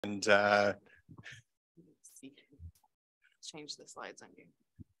And change the slides on you.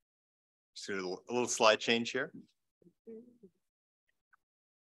 So a little slide change here.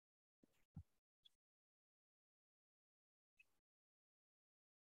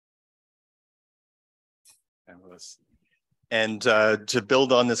 And to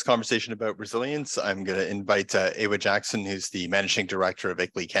build on this conversation about resilience, I'm going to invite Ava Jackson, who's the Managing Director of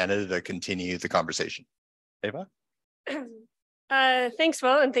ICLEI Canada, to continue the conversation. Ava? Thanks,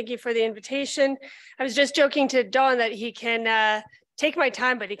 Will, and thank you for the invitation. I was just joking to Don that he can take my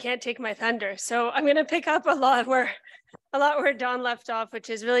time, but he can't take my thunder. So I'm going to pick up a lot where Don left off, which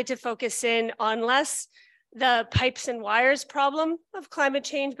is really to focus in on less the pipes and wires problem of climate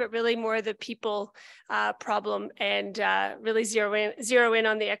change, but really more the people problem, and really zero in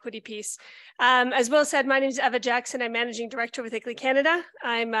on the equity piece. As Will said, my name is Eva Jackson. I'm Managing Director with ICLEI Canada.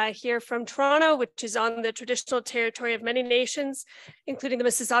 I'm here from Toronto, which is on the traditional territory of many nations, including the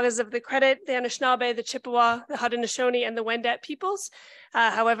Mississaugas of the Credit, the Anishinaabe, the Chippewa, the Haudenosaunee, and the Wendat peoples.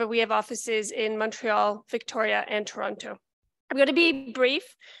 However, we have offices in Montreal, Victoria, and Toronto. I'm going to be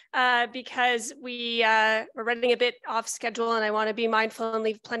brief because we're running a bit off schedule, and I want to be mindful and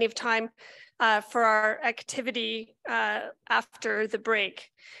leave plenty of time for our activity after the break.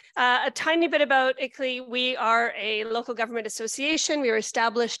 A tiny bit about ICLEI. We are a local government association. We were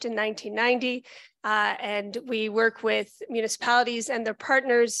established in 1990, and we work with municipalities and their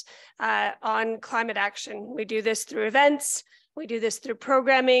partners on climate action. We do this through events. We do this through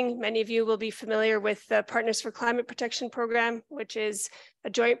programming. Many of you will be familiar with the Partners for Climate Protection program, which is a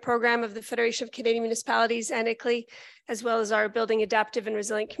joint program of the Federation of Canadian Municipalities and ICLEI, as well as our Building Adaptive and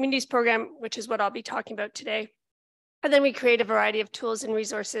Resilient Communities program, which is what I'll be talking about today. And then we create a variety of tools and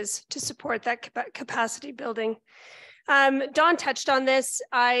resources to support that capacity building. Don touched on this.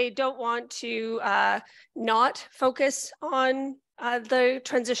 I don't want to not focus on the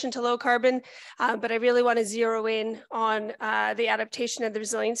transition to low carbon, but I really want to zero in on the adaptation and the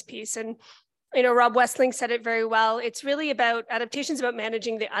resilience piece. And, you know, Rob Westling said it very well. It's really about adaptations, about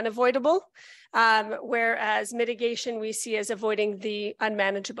managing the unavoidable, whereas mitigation we see as avoiding the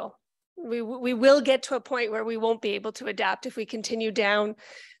unmanageable. We will get to a point where we won't be able to adapt if we continue down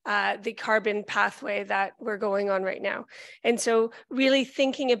the carbon pathway that we're going on right now. And so really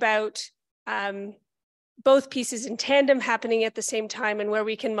thinking about both pieces in tandem happening at the same time, and where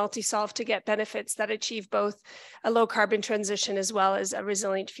we can multi-solve to get benefits that achieve both a low carbon transition as well as a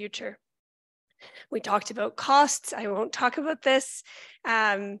resilient future. We talked about costs. I won't talk about this.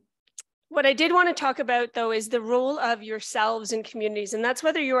 What I did want to talk about, though, is the role of yourselves in communities. And that's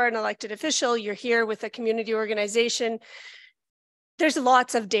whether you are an elected official, you're here with a community organization. There's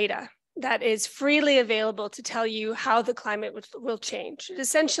lots of data that is freely available to tell you how the climate will change. It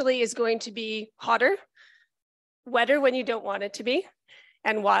essentially is going to be hotter, wetter when you don't want it to be,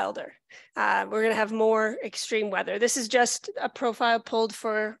 and wilder. We're going to have more extreme weather. This is just a profile pulled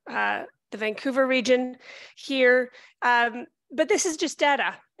for the Vancouver region here. But this is just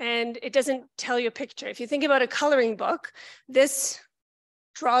data, and it doesn't tell you a picture. If you think about a coloring book, this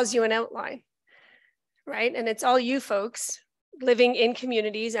draws you an outline, right? And it's all you folks living in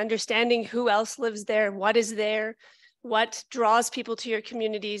communities, understanding who else lives there, what draws people to your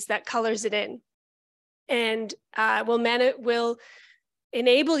communities, that colors it in. And will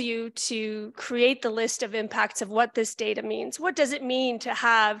enable you to create the list of impacts of what this data means. What does it mean to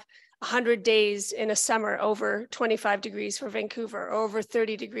have 100 days in a summer over 25 degrees for Vancouver, or over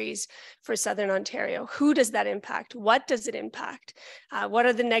 30 degrees for Southern Ontario? Who does that impact? What does it impact? What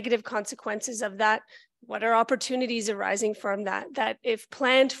are the negative consequences of that? What are opportunities arising from that if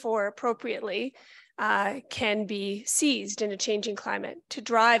planned for appropriately, can be seized in a changing climate to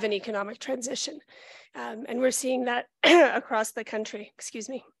drive an economic transition? And we're seeing that across the country, excuse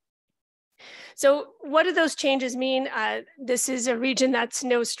me. So what do those changes mean? This is a region that's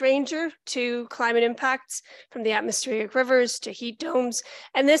no stranger to climate impacts, from the atmospheric rivers to heat domes,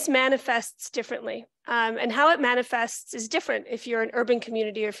 and this manifests differently. And how it manifests is different if you're an urban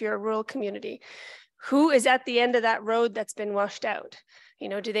community or if you're a rural community. Who is at the end of that road that's been washed out? You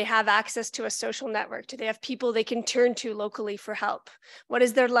know, do they have access to a social network? Do they have people they can turn to locally for help? What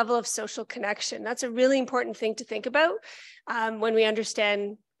is their level of social connection? That's a really important thing to think about when we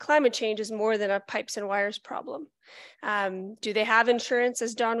understand climate change is more than a pipes and wires problem. Do they have insurance,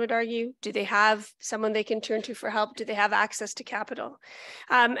 as Don would argue? Do they have someone they can turn to for help? Do they have access to capital?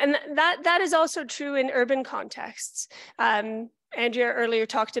 And that is also true in urban contexts. Andrea earlier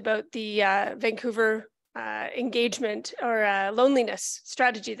talked about the Vancouver engagement or loneliness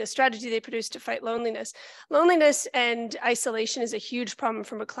strategy, the strategy they produced to fight loneliness. Loneliness and isolation is a huge problem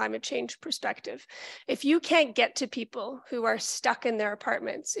from a climate change perspective. If you can't get to people who are stuck in their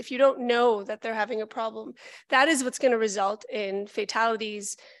apartments, if you don't know that they're having a problem, that is what's going to result in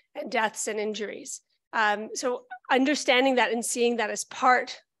fatalities and deaths and injuries. So understanding that and seeing that as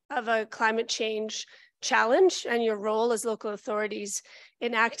part of a climate change challenge and your role as local authorities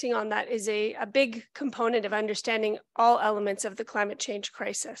in acting on that is a big component of understanding all elements of the climate change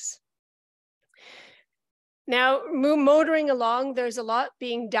crisis. Now, motoring along, there's a lot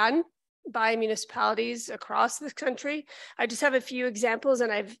being done by municipalities across the country. I just have a few examples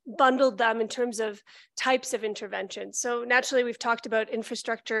and I've bundled them in terms of types of interventions. So naturally, we've talked about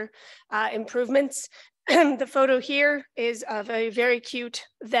infrastructure improvements. The photo here is of a very cute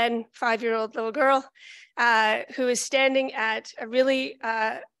then 5-year-old little girl who is standing at a really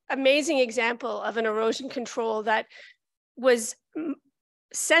amazing example of an erosion control that was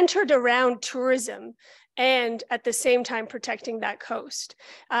centered around tourism and at the same time protecting that coast.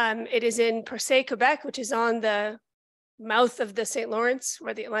 It is in Percé, Quebec, which is on the mouth of the St. Lawrence,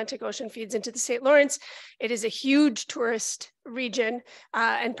 where the Atlantic Ocean feeds into the St. Lawrence. It is a huge tourist region,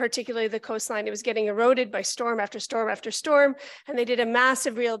 and particularly the coastline. It was getting eroded by storm after storm after storm, and they did a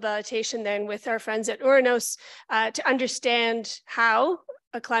massive rehabilitation then with our friends at Uranos to understand how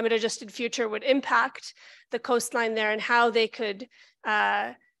a climate-adjusted future would impact the coastline there and how they could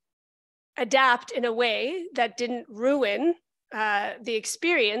adapt in a way that didn't ruin the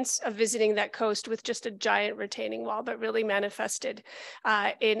experience of visiting that coast with just a giant retaining wall, but really manifested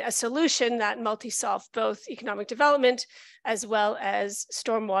in a solution that multi-solved both economic development as well as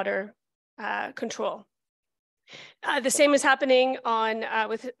stormwater control. The same is happening on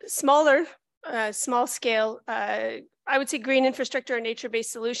with smaller, small scale, I would say green infrastructure and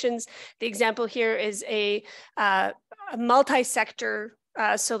nature-based solutions. The example here is a multi-sector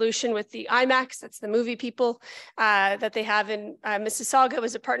solution with the IMAX, that's the movie people, that they have in Mississauga. It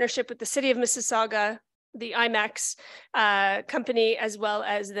was a partnership with the city of Mississauga, the IMAX company, as well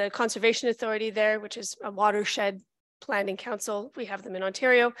as the Conservation Authority there, which is a watershed planning council. We have them in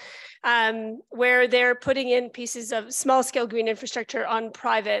Ontario, where they're putting in pieces of small scale green infrastructure on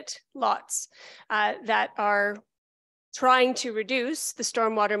private lots that are trying to reduce the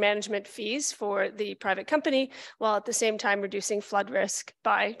stormwater management fees for the private company, while at the same time reducing flood risk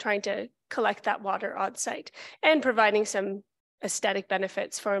by trying to collect that water on site and providing some aesthetic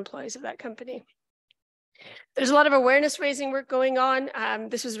benefits for employees of that company. There's a lot of awareness raising work going on.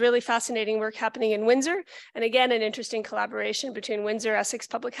 This was really fascinating work happening in Windsor. And again, an interesting collaboration between Windsor, Essex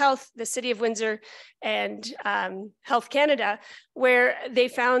Public Health, the City of Windsor, and Health Canada, where they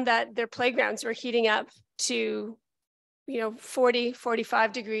found that their playgrounds were heating up to 40,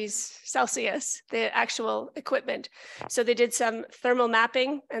 45 degrees Celsius, the actual equipment. So they did some thermal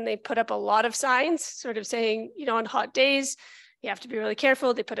mapping and they put up a lot of signs sort of saying, on hot days, you have to be really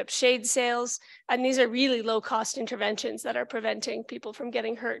careful. They put up shade sails, and these are really low cost interventions that are preventing people from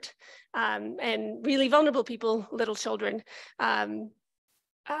getting hurt and really vulnerable people, little children on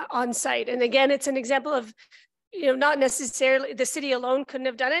site. And again, it's an example of not necessarily, the city alone couldn't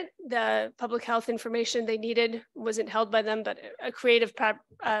have done it. The public health information they needed wasn't held by them, but a creative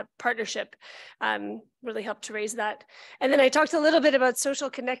partnership really helped to raise that. And then I talked a little bit about social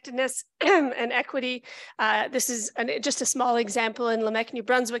connectedness and equity. This is just a small example in Lamech, New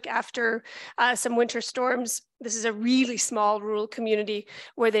Brunswick, after some winter storms. This is a really small rural community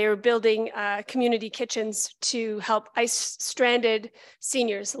where they are building community kitchens to help ice-stranded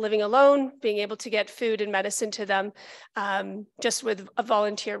seniors living alone, being able to get food and medicine to them, just with a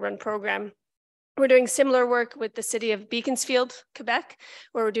volunteer-run program. We're doing similar work with the city of Beaconsfield, Quebec,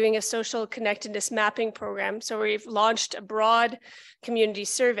 where we're doing a social connectedness mapping program. So we've launched a broad community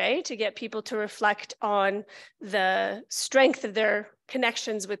survey to get people to reflect on the strength of their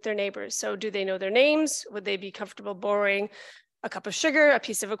connections with their neighbors. So do they know their names? Would they be comfortable borrowing a cup of sugar, a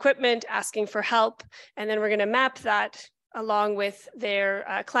piece of equipment, asking for help? And then we're going to map that along with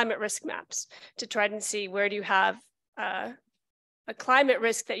their climate risk maps to try and see where do you have a climate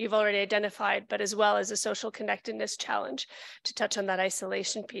risk that you've already identified, but as well as a social connectedness challenge to touch on that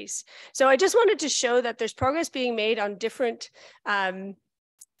isolation piece. So I just wanted to show that there's progress being made on different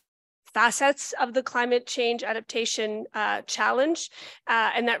facets of the climate change adaptation challenge,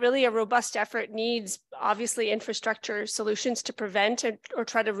 and that really a robust effort needs obviously infrastructure solutions to prevent or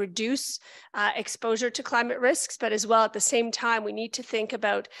try to reduce exposure to climate risks, but as well at the same time, we need to think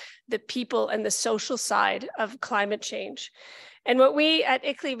about the people and the social side of climate change. And what we at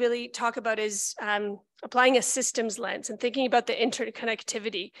ICLEI really talk about is applying a systems lens and thinking about the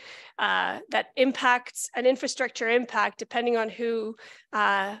interconnectivity that impacts an infrastructure impact, depending on who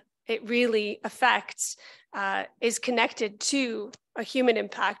it really affects, is connected to a human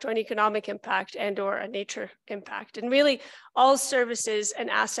impact or an economic impact and or a nature impact. And really all services and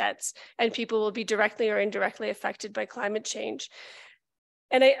assets and people will be directly or indirectly affected by climate change.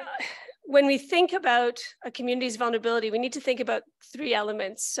 And when we think about a community's vulnerability, we need to think about three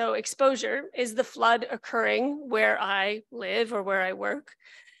elements. So exposure, is the flood occurring where I live or where I work?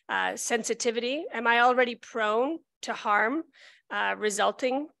 Sensitivity, am I already prone to harm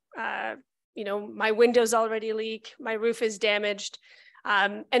resulting? My windows already leak, my roof is damaged,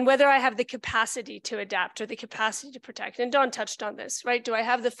 and whether I have the capacity to adapt or the capacity to protect. And Dawn touched on this, right? Do I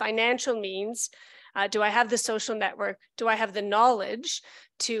have the financial means? Do I have the social network? Do I have the knowledge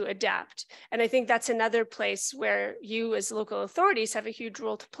to adapt? And I think that's another place where you as local authorities have a huge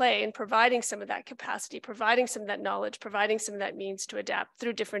role to play in providing some of that capacity, providing some of that knowledge, providing some of that means to adapt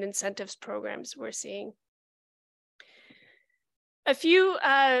through different incentives programs we're seeing. A few,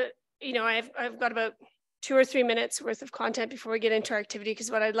 I've got about 2 or 3 minutes worth of content before we get into our activity,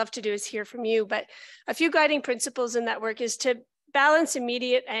 because what I'd love to do is hear from you. But a few guiding principles in that work is to balance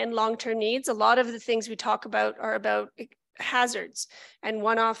immediate and long-term needs. A lot of the things we talk about are about hazards and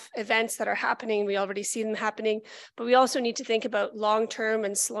one-off events that are happening. We already see them happening, but we also need to think about long-term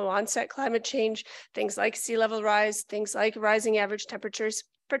and slow onset climate change, things like sea level rise, things like rising average temperatures,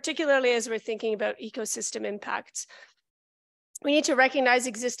 particularly as we're thinking about ecosystem impacts. We need to recognize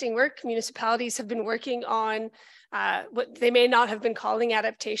existing work. Municipalities have been working on what they may not have been calling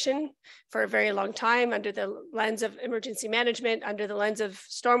adaptation for a very long time under the lens of emergency management, under the lens of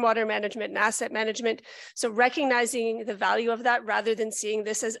stormwater management and asset management. So recognizing the value of that rather than seeing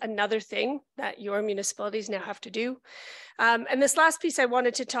this as another thing that your municipalities now have to do. And this last piece I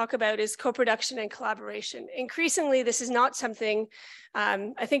wanted to talk about is co-production and collaboration. Increasingly, this is not something,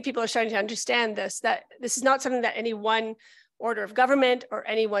 I think people are starting to understand this, that this is not something that any one order of government or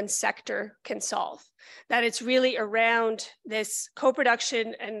any one sector can solve. That it's really around this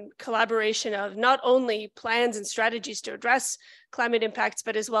co-production and collaboration of not only plans and strategies to address climate impacts,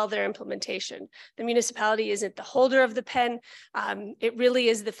 but as well their implementation. The municipality isn't the holder of the pen. It really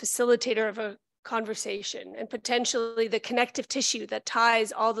is the facilitator of a conversation and potentially the connective tissue that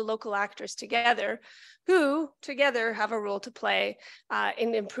ties all the local actors together, who together have a role to play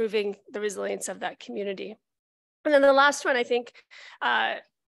in improving the resilience of that community. And then the last one, I think,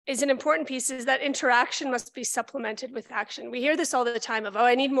 is an important piece, is that interaction must be supplemented with action. We hear this all the time of, oh,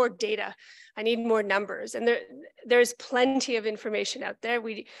 I need more data, I need more numbers. And there's plenty of information out there.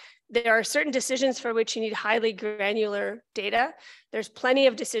 There are certain decisions for which you need highly granular data. There's plenty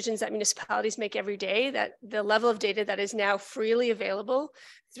of decisions that municipalities make every day, that the level of data that is now freely available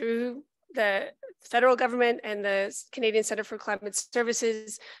through the federal government and the Canadian Centre for Climate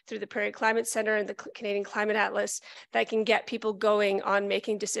Services, through the Prairie Climate Centre and the Canadian Climate Atlas, that can get people going on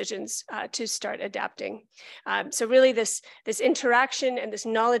making decisions to start adapting. So really this interaction and this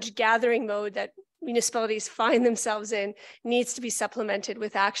knowledge gathering mode that municipalities find themselves in needs to be supplemented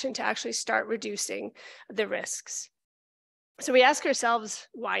with action to actually start reducing the risks. So we ask ourselves,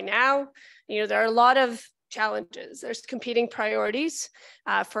 why now? There are a lot of challenges. There's competing priorities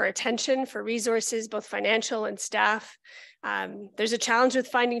for attention, for resources, both financial and staff. There's a challenge with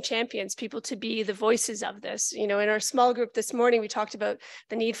finding champions, people to be the voices of this. In our small group this morning, we talked about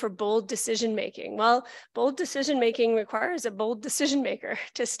the need for bold decision-making. Well, bold decision-making requires a bold decision-maker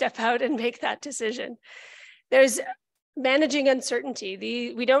to step out and make that decision. There's managing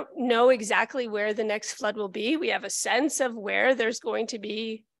uncertainty. We don't know exactly where the next flood will be. We have a sense of where there's going to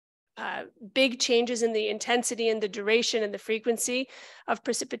be big changes in the intensity and the duration and the frequency of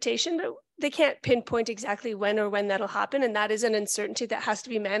precipitation, but they can't pinpoint exactly when that'll happen. And that is an uncertainty that has to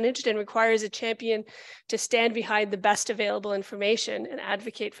be managed and requires a champion to stand behind the best available information and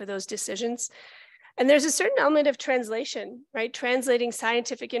advocate for those decisions. And there's a certain element of translation, right? Translating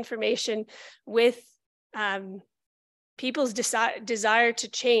scientific information with people's desire to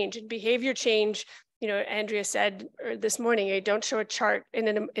change and behavior change. Andrea said this morning, don't show a chart in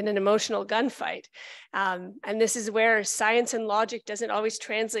an emotional gunfight. And this is where science and logic doesn't always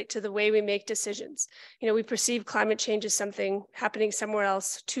translate to the way we make decisions. We perceive climate change as something happening somewhere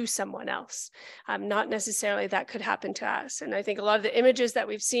else to someone else, not necessarily that could happen to us. And I think a lot of the images that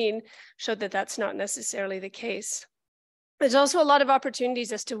we've seen show that that's not necessarily the case. There's also a lot of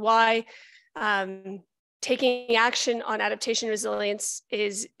opportunities as to why taking action on adaptation resilience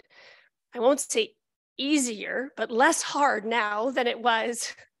is, I won't say easier, but less hard now than it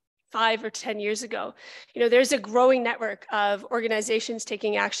was 5 or 10 years ago. You know, there's a growing network of organizations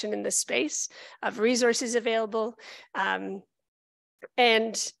taking action in this space, of resources available,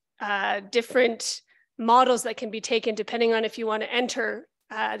 and different models that can be taken depending on if you want to enter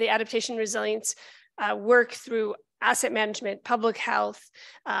the adaptation resilience work through asset management, public health,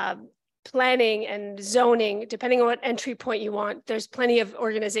 planning and zoning, depending on what entry point you want. There's plenty of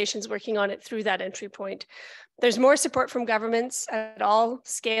organizations working on it through that entry point. There's more support from governments at all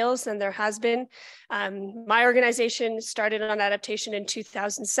scales than there has been. My organization started on adaptation in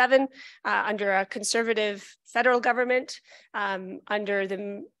 2007 under a conservative federal government, under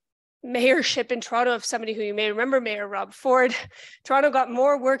the mayorship in Toronto of somebody who you may remember, Mayor Rob Ford. Toronto got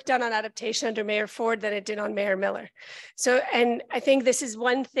more work done on adaptation under Mayor Ford than it did on Mayor Miller. So, and I think this is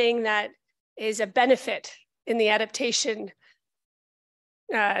one thing that is a benefit in the adaptation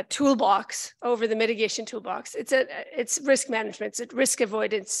toolbox over the mitigation toolbox. It's risk management, it's risk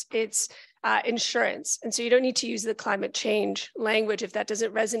avoidance, it's insurance. And so you don't need to use the climate change language if that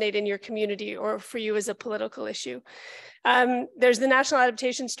doesn't resonate in your community or for you as a political issue. There's the National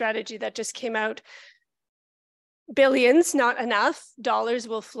Adaptation Strategy that just came out. Billions, not enough, dollars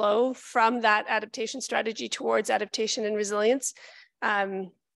will flow from that adaptation strategy towards adaptation and resilience.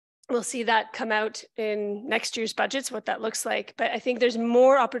 We'll see that come out in next year's budgets, what that looks like. But I think there's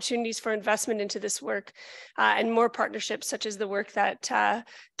more opportunities for investment into this work and more partnerships such as the work that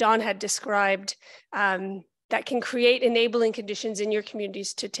Don had described that can create enabling conditions in your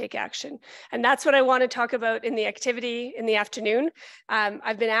communities to take action. And that's what I want to talk about in the activity in the afternoon.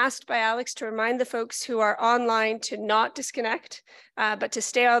 I've been asked by Alex to remind the folks who are online to not disconnect, but to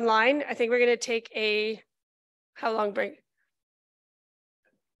stay online. I think we're going to take a, how long break?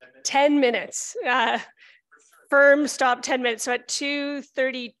 10 minutes, firm stop 10 minutes. So at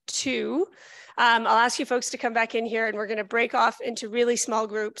 2:32, I'll ask you folks to come back in here and we're going to break off into really small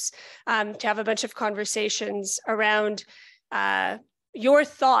groups to have a bunch of conversations around your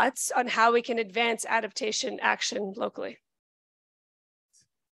thoughts on how we can advance adaptation action locally.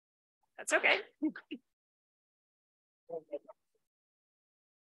 That's okay.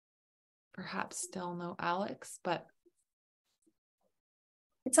 Perhaps still no Alex, but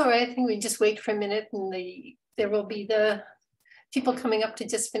it's all right. I think we just wait for a minute and there will be the people coming up to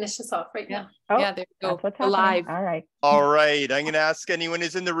just finish us off right now. Oh, yeah, there you go. Live. All right. All right. I'm going to ask anyone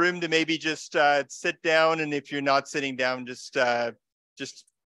who's in the room to maybe just sit down. And if you're not sitting down, just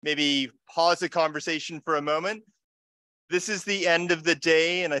maybe pause the conversation for a moment. This is the end of the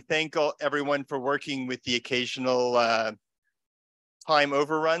day. And I thank everyone for working with the occasional time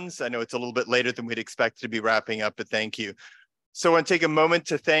overruns. I know it's a little bit later than we'd expect to be wrapping up, but thank you. So I want to take a moment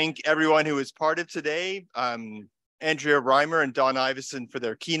to thank everyone who was part of today. Andrea Reimer and Don Iveson for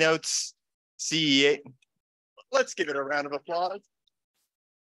their keynotes. CEA, let's give it a round of applause.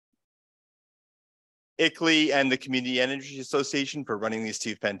 ICLEI and the Community Energy Association for running these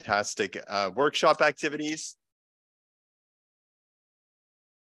two fantastic workshop activities.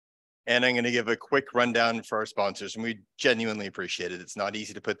 And I'm going to give a quick rundown for our sponsors, and we genuinely appreciate it. It's not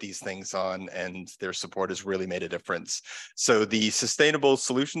easy to put these things on, and their support has really made a difference. So the Sustainable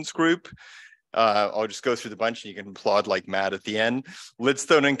Solutions Group, I'll just go through the bunch and you can applaud like mad at the end.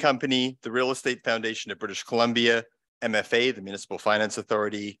 Lidstone and Company, the Real Estate Foundation of British Columbia, MFA, the Municipal Finance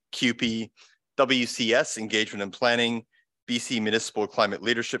Authority, CUPE, WCS, Engagement and Planning, BC Municipal Climate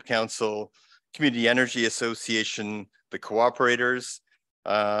Leadership Council, Community Energy Association, the Cooperators,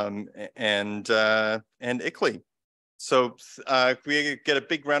 and ICLEI. So we get a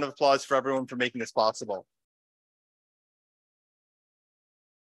big round of applause for everyone for making this possible.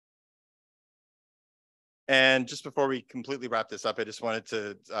 And just before we completely wrap this up, I just wanted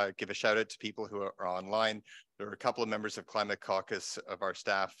to give a shout out to people who are online. There are a couple of members of Climate Caucus of our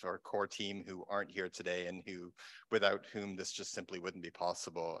staff, our core team, who aren't here today and who, without whom this just simply wouldn't be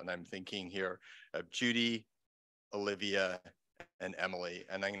possible. And I'm thinking here of Judy, Olivia, and Emily.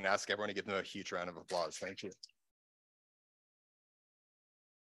 And I'm going to ask everyone to give them a huge round of applause. Thank you.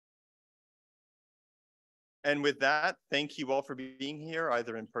 And with that, thank you all for being here,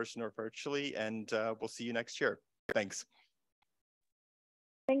 either in person or virtually, and we'll see you next year. Thanks.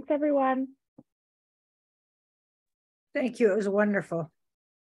 Thanks, everyone. Thank you. It was wonderful.